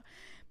talking about.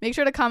 Make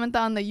sure to comment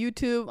that on the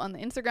YouTube, on the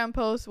Instagram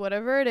post,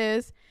 whatever it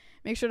is.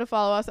 Make sure to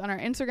follow us on our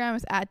Instagram.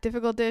 It's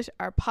 @DifficultDish.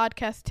 Our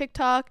podcast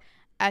TikTok,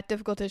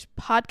 @DifficultDish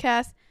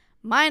Podcast.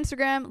 My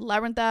Instagram,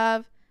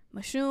 Labyrinthav,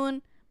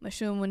 Mashoon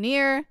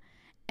Munir.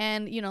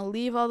 And, you know,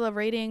 leave all the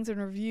ratings and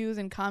reviews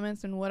and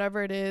comments and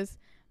whatever it is,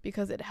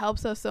 because it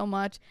helps us so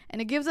much.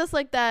 And it gives us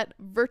like that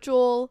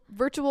virtual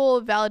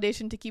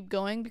validation to keep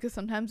going, because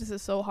sometimes this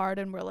is so hard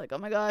and we're like, oh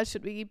my gosh,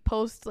 should we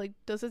post? Like,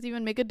 does this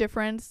even make a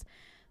difference?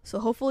 So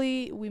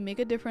hopefully we make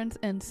a difference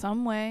in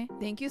some way.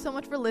 Thank you so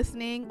much for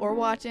listening or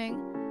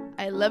watching.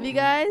 I love you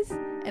guys,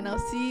 and I'll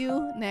see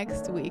you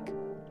next week.